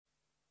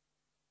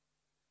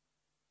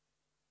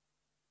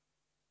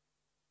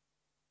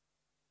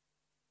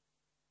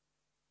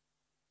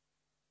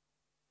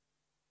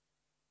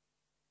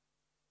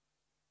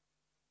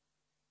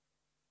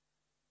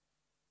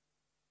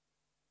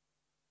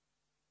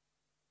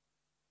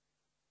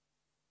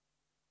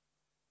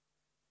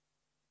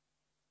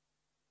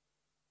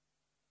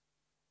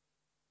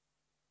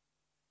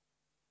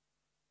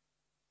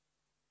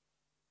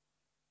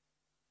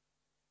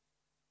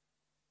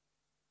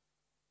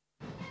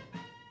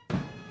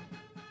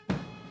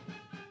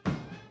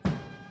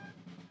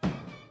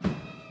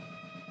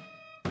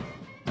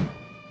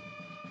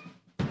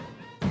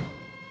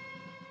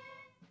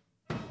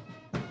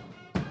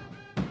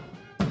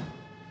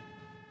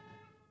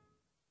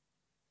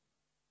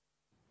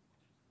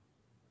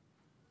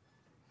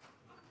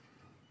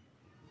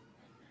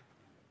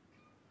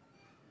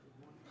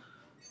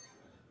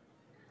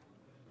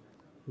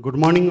Good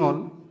morning, all.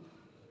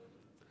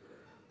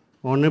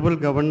 Honorable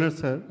Governor,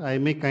 sir, I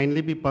may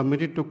kindly be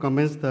permitted to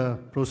commence the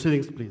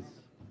proceedings, please.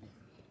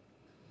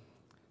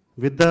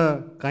 With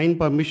the kind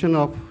permission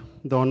of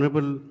the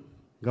Honorable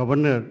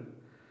Governor,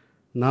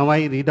 now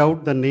I read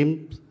out the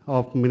names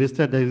of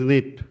Minister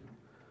Designate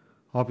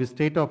of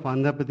State of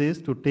Andhra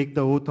Pradesh to take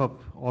the oath of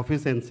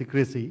office and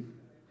secrecy.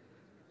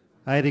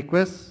 I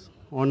request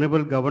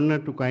Honorable Governor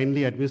to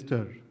kindly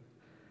administer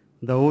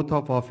the oath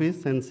of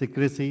office and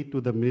secrecy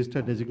to the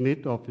Minister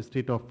Designate of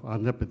State of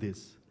Andhra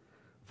Pradesh.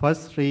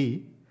 First,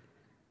 Sri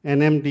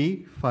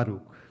NMD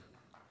Farooq.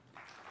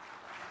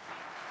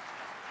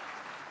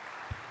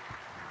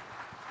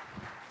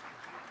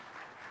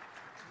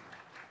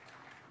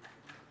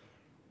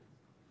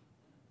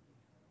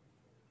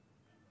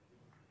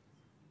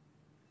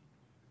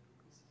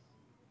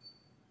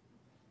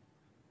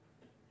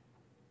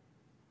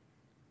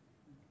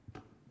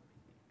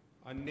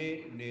 అన్నే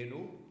నేను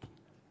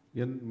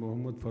ఎన్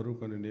మొహమ్మద్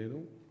ఫరూక్ అని నేను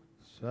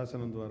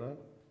శాసనం ద్వారా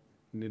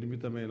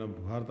నిర్మితమైన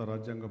భారత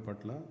రాజ్యాంగం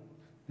పట్ల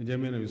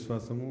నిజమైన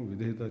విశ్వాసము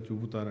విధేయత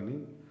చూపుతానని,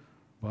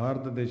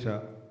 భారతదేశ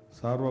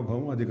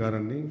సార్వభౌమ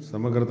అధికారాన్ని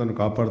సమగ్రతను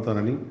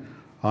కాపాడుతానని,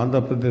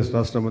 ఆంధ్రప్రదేశ్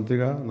రాష్ట్ర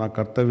మంత్రిగా నా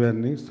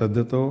కర్తవ్యాన్ని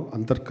శ్రద్ధతో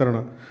అంతఃకరణ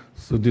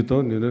శుద్ధితో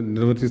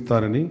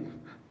నిర్వర్తిస్తానని,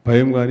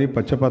 భయం కానీ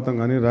పక్షపాతం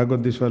కానీ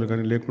రాగోద్దేశాలు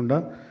కానీ లేకుండా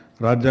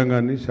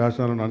రాజ్యాంగాన్ని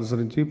శాసనాలను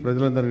అనుసరించి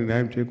ప్రజలందరికీ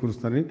న్యాయం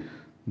చేకూరుస్తానని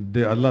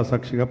అల్లా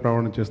సాక్షిగా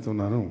ప్రమాణం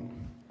చేస్తున్నాను.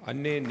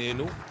 అన్నే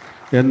నేను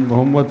ఎన్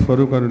మొహమ్మద్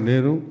ఫరూక్ అని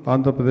నేను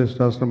ఆంధ్రప్రదేశ్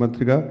రాష్ట్ర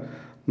మంత్రిగా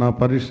నా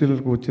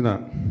పరిశీలనకు వచ్చిన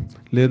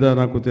లేదా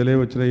నాకు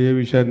తెలియవచ్చిన ఏ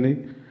విషయాన్ని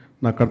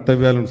నా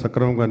కర్తవ్యాలను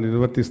సక్రమంగా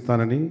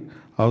నిర్వర్తిస్తానని,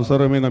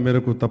 అవసరమైన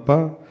మేరకు తప్ప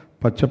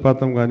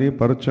పక్షపాతం కానీ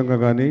పరోక్షంగా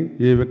కానీ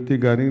ఏ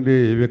వ్యక్తికి కానీ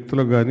ఏ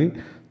వ్యక్తులకు కానీ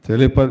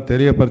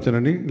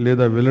తెలియపరచనని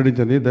లేదా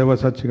వెల్లడించని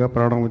దైవసాక్షిగా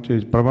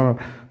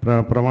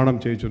ప్రమాణం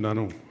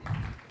చేయుచున్నాను.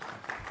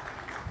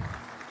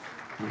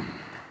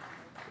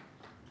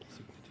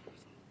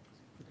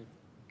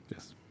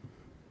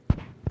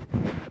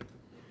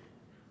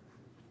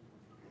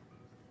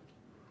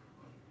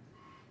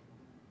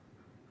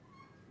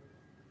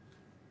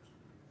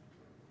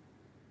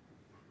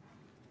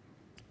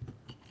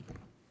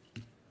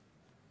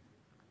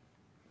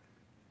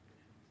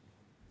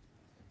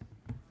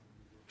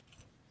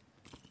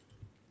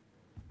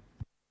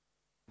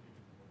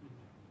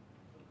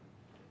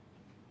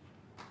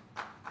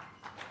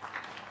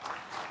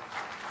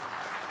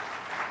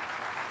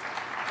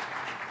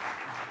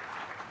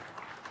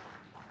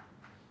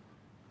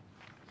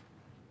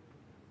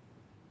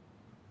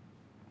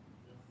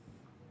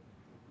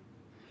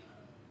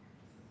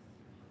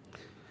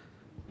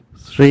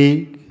 Sri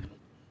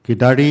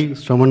Kidadi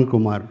Shravan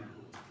Kumar.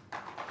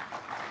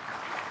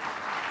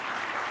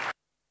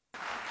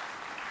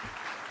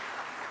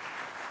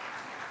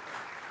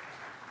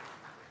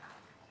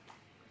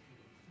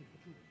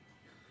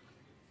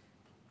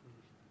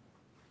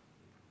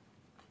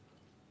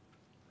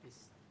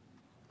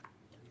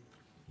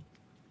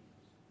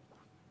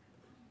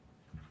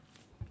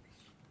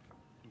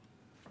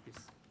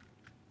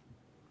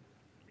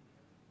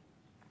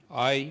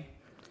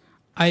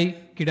 I,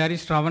 Kidari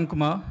Shravan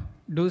Kumar,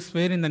 do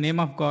swear in the name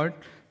of God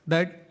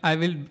that I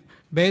will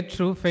bear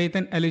true faith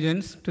and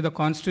allegiance to the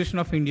Constitution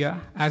of India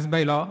as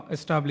by law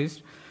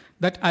established,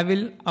 that I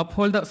will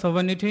uphold the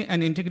sovereignty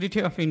and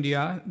integrity of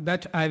India,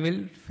 that I will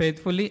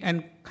faithfully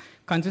and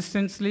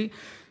consistently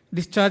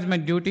discharge my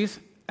duties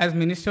as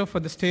Minister for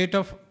the State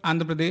of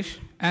Andhra Pradesh,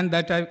 and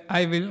that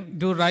I will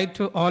do right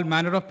to all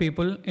manner of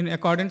people in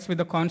accordance with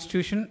the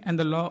Constitution and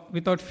the law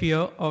without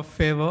fear or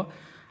favor,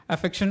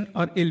 affection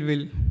or ill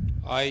will.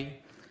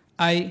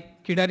 I,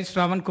 Kidari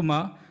Shravan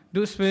Kumar,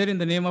 do swear in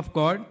the name of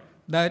God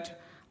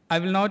that I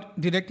will not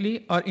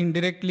directly or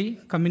indirectly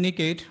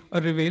communicate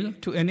or reveal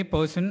to any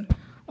person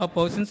or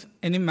persons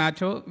any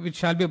matter which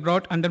shall be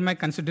brought under my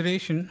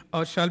consideration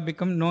or shall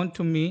become known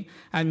to me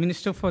as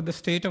Minister for the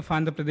State of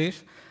Andhra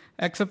Pradesh,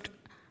 except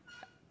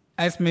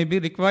as may be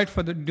required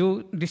for the due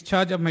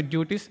discharge of my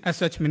duties as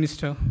such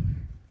Minister.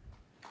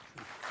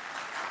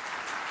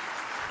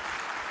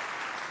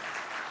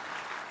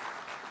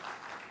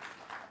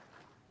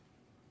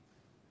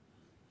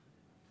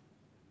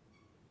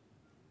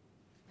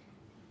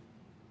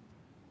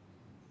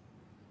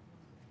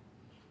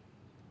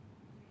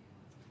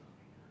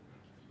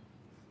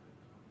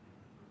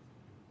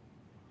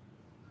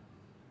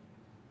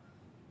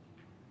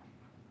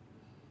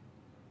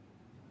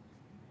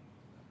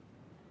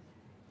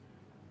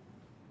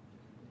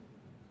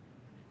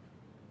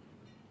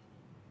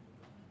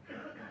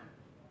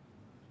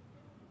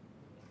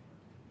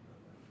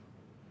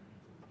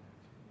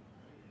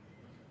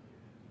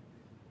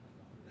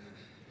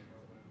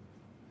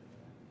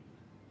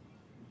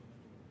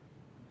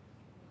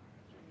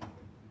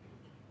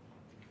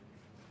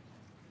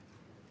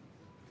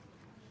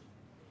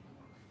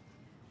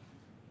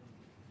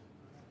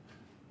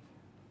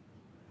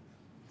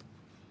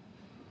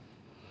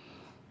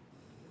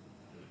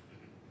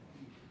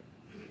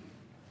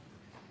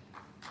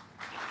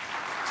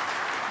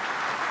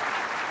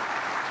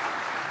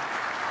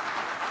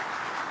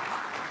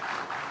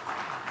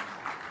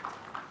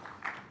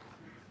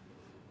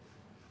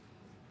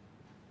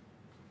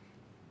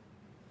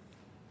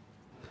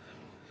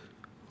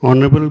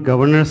 Honorable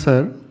Governor,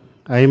 sir,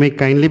 I may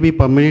kindly be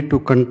permitted to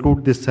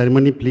conclude this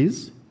ceremony,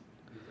 please.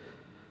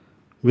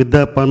 With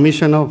the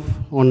permission of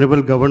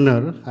Honorable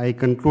Governor, I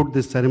conclude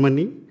this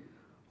ceremony.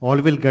 All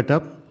will get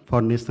up for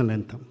national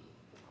anthem.